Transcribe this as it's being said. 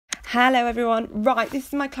Hello everyone. Right, this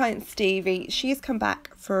is my client Stevie. She has come back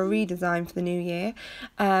for a redesign for the new year.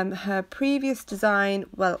 Her previous design,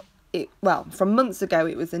 from months ago,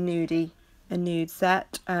 it was a nude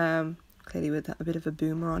set, clearly with a bit of a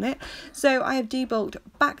boomer on it. So I have debulked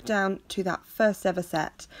back down to that first ever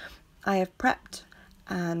set. I have prepped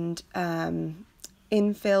and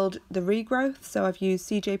infilled the regrowth, so I've used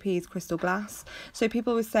CJP's crystal glass. So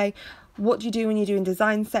people always say, what do you do when you're doing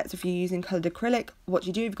design sets? If you're using coloured acrylic, what do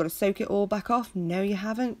you do? You've got to soak it all back off. No, you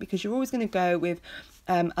haven't, because you're always going to go with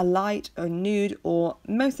a light or nude, or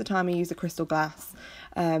most of the time I use a crystal glass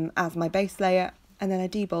as my base layer, and then I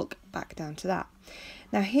debulk back down to that.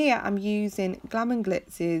 Now here I'm using Glam and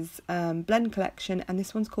Glits' blend collection, and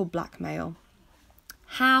this one's called Blackmail.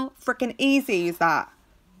 How freaking easy is that?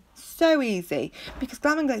 So easy, because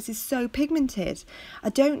Glam and Glitz is so pigmented. I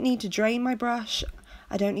don't need to drain my brush,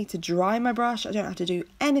 I don't need to dry my brush, I don't have to do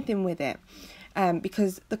anything with it,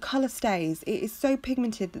 because the colour stays. It is so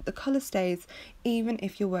pigmented that the colour stays even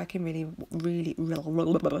if you're working really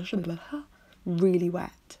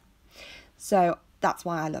wet. So that's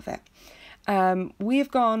why I love it.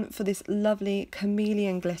 We've gone for this lovely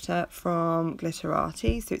chameleon glitter from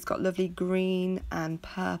Glitterati, so it's got lovely green and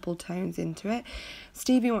purple tones into it.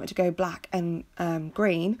 Stevie wanted to go black and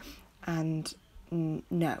green, and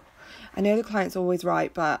no. I know the client's always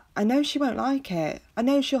right, but I know she won't like it. I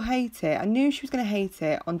know she'll hate it. I knew she was going to hate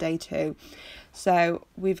it on day 2. So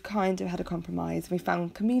we've kind of had a compromise. We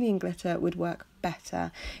found chameleon glitter would work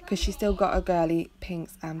better because she's still got her girly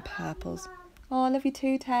pinks and purples. Oh, I love you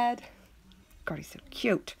too, Ted. God, he's so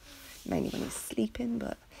cute. Mainly when he's sleeping,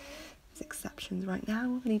 but there's exceptions right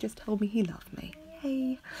now, and he just told me he loved me.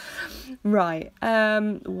 Yay. Right,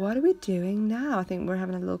 what are we doing now? I think we're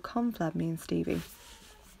having a little conflab, me and Stevie.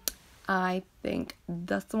 I think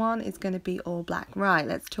this one is going to be all black. Right,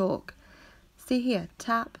 let's talk. See here,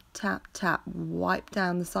 tap, tap, tap, wipe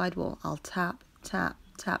down the sidewall. I'll tap, tap,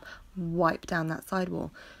 tap, wipe down that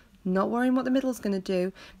sidewall. Not worrying what the middle is going to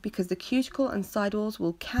do, because the cuticle and sidewalls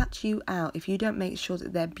will catch you out if you don't make sure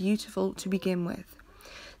that they're beautiful to begin with.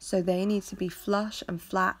 So they need to be flush and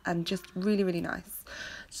flat and just really nice.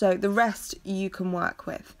 So the rest you can work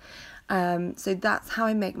with. So that's how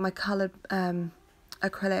I make my coloured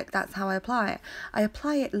acrylic. That's how I apply it. I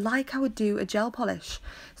apply it like I would do a gel polish.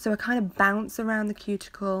 So I kind of bounce around the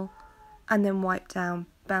cuticle and then wipe down.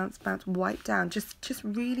 Bounce, bounce, wipe down. Just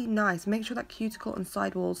really nice. Make sure that cuticle and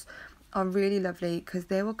sidewalls are really lovely, because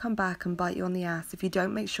they will come back and bite you on the ass if you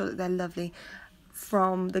don't make sure that they're lovely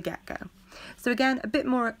from the get-go. So again, a bit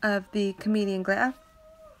more of the chameleon glitter.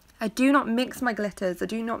 I do not mix my glitters. I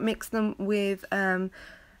do not mix them with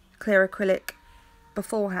clear acrylic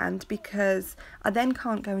beforehand, because I then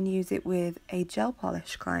can't go and use it with a gel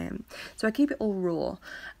polish client. So I keep it all raw.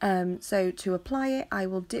 So to apply it, I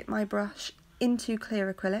will dip my brush into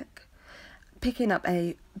clear acrylic, picking up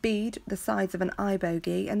a bead the size of an eye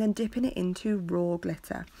bogey, and then dipping it into raw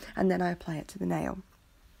glitter, and then I apply it to the nail.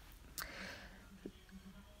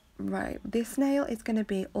 Right, this nail is going to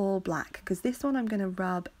be all black, because this one I'm going to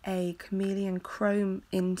rub a chameleon chrome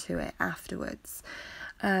into it afterwards.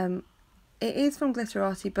 It is from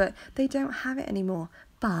Glitterati, but they don't have it anymore.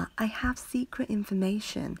 But I have secret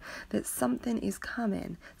information that something is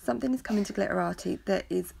coming. Something is coming to Glitterati that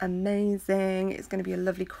is amazing. It's going to be a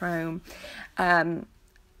lovely chrome. So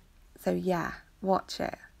yeah, watch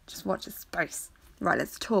it. Just watch the space. Right,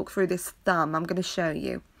 let's talk through this thumb. I'm going to show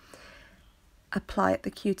you. Apply at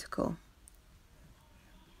the cuticle.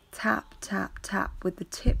 Tap, tap, tap with the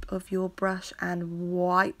tip of your brush and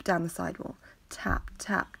wipe down the sidewall. Tap,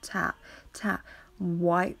 tap, tap, tap,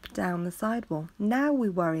 wipe down the sidewall. Now we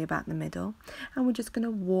worry about the middle, and we're just going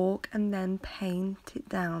to walk and then paint it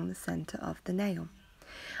down the centre of the nail.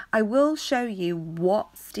 I will show you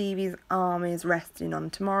what Stevie's arm is resting on.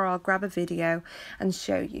 Tomorrow I'll grab a video and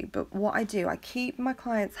show you. But what I do, I keep my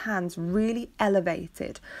client's hands really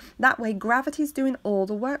elevated. That way gravity's doing all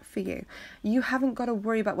the work for you. You haven't got to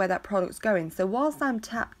worry about where that product's going. So whilst I'm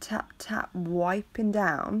tap, tap, tap, wiping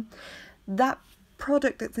down, that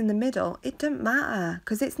product that's in the middle, it doesn't matter,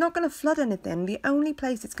 because it's not going to flood anything. The only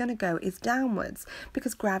place it's going to go is downwards,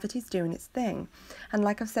 because gravity's doing its thing. And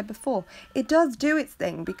like I've said before, it does do its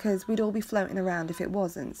thing, because we'd all be floating around if it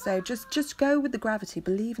wasn't. So just go with the gravity.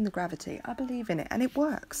 Believe in the gravity. I believe in it, and it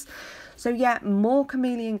works. So yeah, more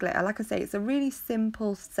chameleon glitter. Like I say, it's a really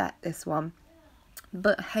simple set, this one.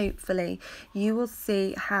 But hopefully you will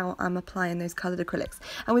see how I'm applying those coloured acrylics.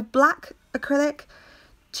 And with black acrylic,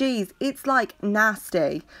 geez, it's like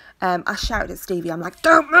nasty. I shouted at Stevie, I'm like,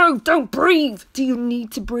 don't move, don't breathe. Do you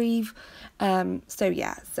need to breathe? So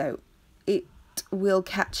yeah, so it will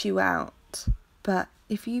catch you out. But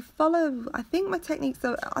if you follow, I think my techniques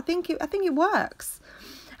are, I think it works.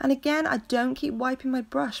 And again, I don't keep wiping my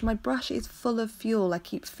brush. My brush is full of fuel. I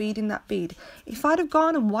keep feeding that bead. If I'd have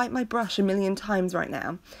gone and wiped my brush a million times right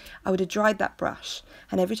now, I would have dried that brush.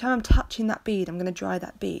 And every time I'm touching that bead, I'm going to dry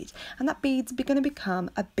that bead. And that bead's going to become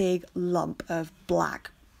a big lump of black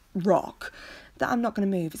rock that I'm not going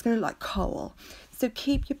to move. It's going to look like coal. So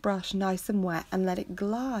keep your brush nice and wet and let it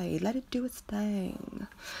glide. Let it do its thing.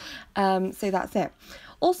 So that's it.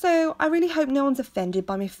 Also, I really hope no one's offended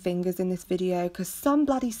by my fingers in this video, because some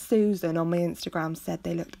bloody Susan on my Instagram said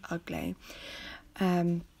they looked ugly.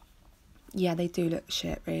 Yeah, they do look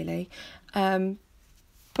shit, really.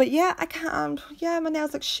 But yeah, I can't, yeah, my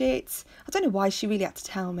nails look shit. I don't know why she really had to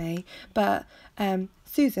tell me, but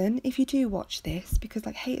Susan, if you do watch this, because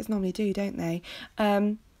like haters normally do, don't they?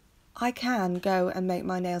 I can go and make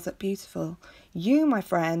my nails look beautiful. You, my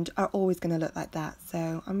friend, are always going to look like that,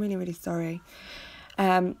 so I'm really, really sorry.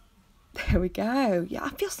 There we go. Yeah, I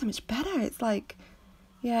feel so much better. It's like,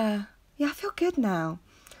 yeah, I feel good now.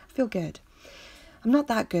 I feel good. I'm not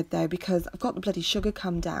that good though, because I've got the bloody sugar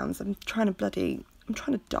come down, so I'm trying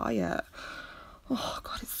to diet. Oh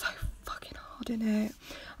God, it's so fucking hard, isn't it?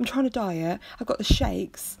 I'm trying to diet. I've got the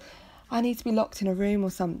shakes. I need to be locked in a room or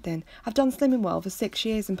something. I've done Slimming World for 6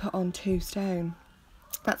 years and put on 2 stone.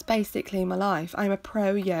 That's basically my life. I'm a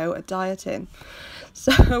pro-yo at dieting.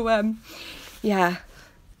 So, yeah.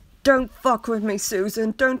 Don't fuck with me,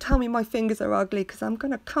 Susan. Don't tell me my fingers are ugly, because I'm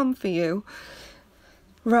going to come for you.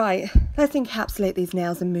 Right, let's encapsulate these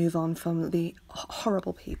nails and move on from the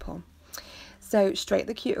horrible people. So, straight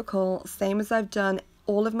the cuticle, same as I've done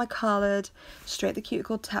all of my coloured. Straight the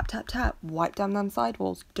cuticle, tap, tap, tap. Wipe down them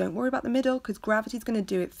sidewalls. Don't worry about the middle, because gravity's going to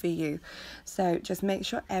do it for you. So, just make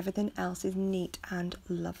sure everything else is neat and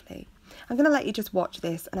lovely. I'm going to let you just watch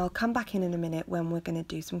this, and I'll come back in a minute when we're going to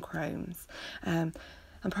do some chromes.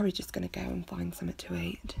 I'm probably just going to go and find something to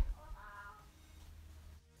eat.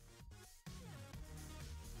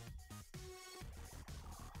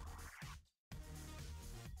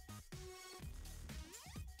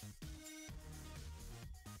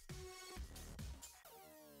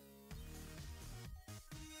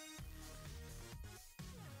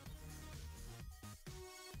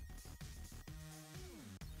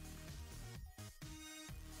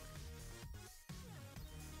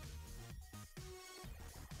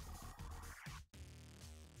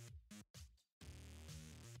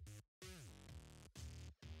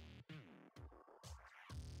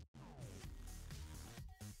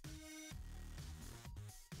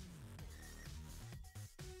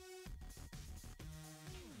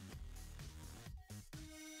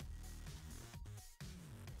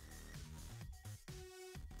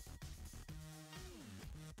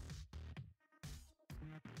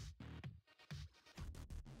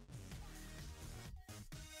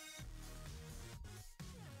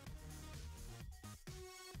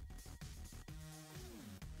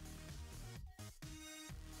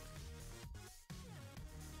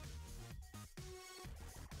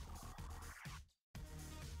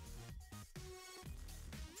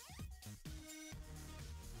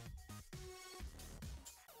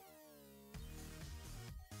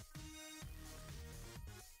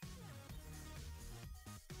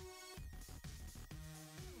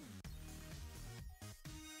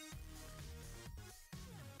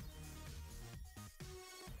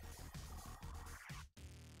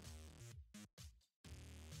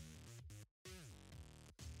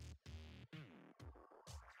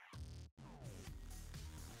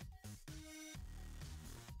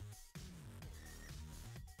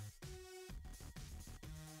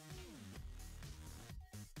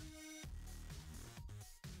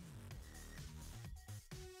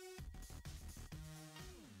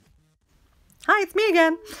 Hi, it's me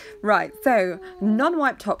again. Right, so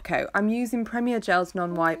non-wipe top coat. I'm using Premier Gel's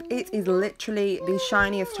non-wipe. It is literally the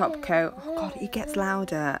shiniest top coat. Oh God, it gets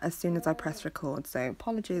louder as soon as I press record. So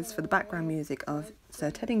apologies for the background music of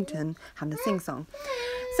Sir Teddington having a sing-song.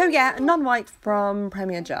 So yeah, non-wipe from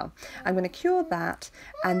Premier Gel. I'm going to cure that,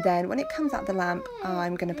 and then when it comes out the lamp,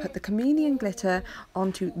 I'm going to put the chameleon glitter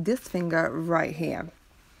onto this finger right here.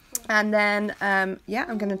 And then, yeah,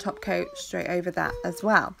 I'm going to top coat straight over that as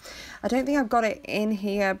well. I don't think I've got it in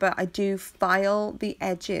here, but I do file the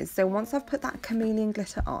edges. So once I've put that chameleon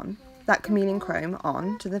glitter on, that chameleon chrome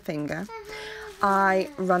on to the finger, I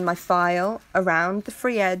run my file around the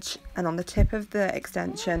free edge and on the tip of the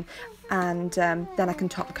extension, and then I can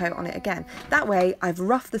top coat on it again. That way I've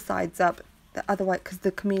roughed the sides up, otherwise, because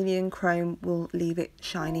the chameleon chrome will leave it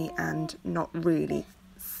shiny and not really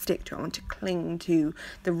stick to it. I want to cling to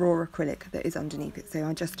the raw acrylic that is underneath it, so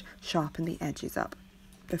I just sharpen the edges up.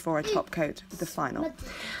 before I top coat the final.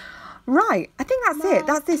 Right, I think that's it.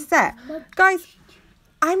 That's this set. Guys,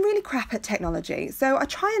 I'm really crap at technology, so I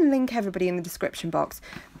try and link everybody in the description box,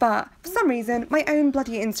 but for some reason, my own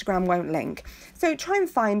bloody Instagram won't link. So try and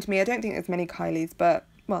find me. I don't think there's many Kylies, but,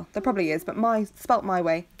 well, there probably is, but spelt my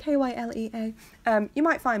way, K-Y-L-E-A. You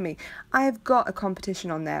might find me. I've got a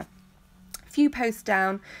competition on there. Few posts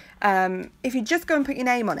down. If you just go and put your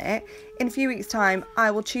name on it, in a few weeks time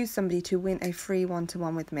I will choose somebody to win a free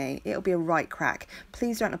one-to-one with me. It'll be a right crack.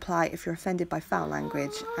 Please don't apply if you're offended by foul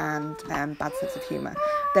language and bad sense of humour.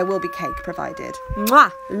 There will be cake provided.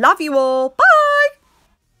 Mwah! Love you all. Bye.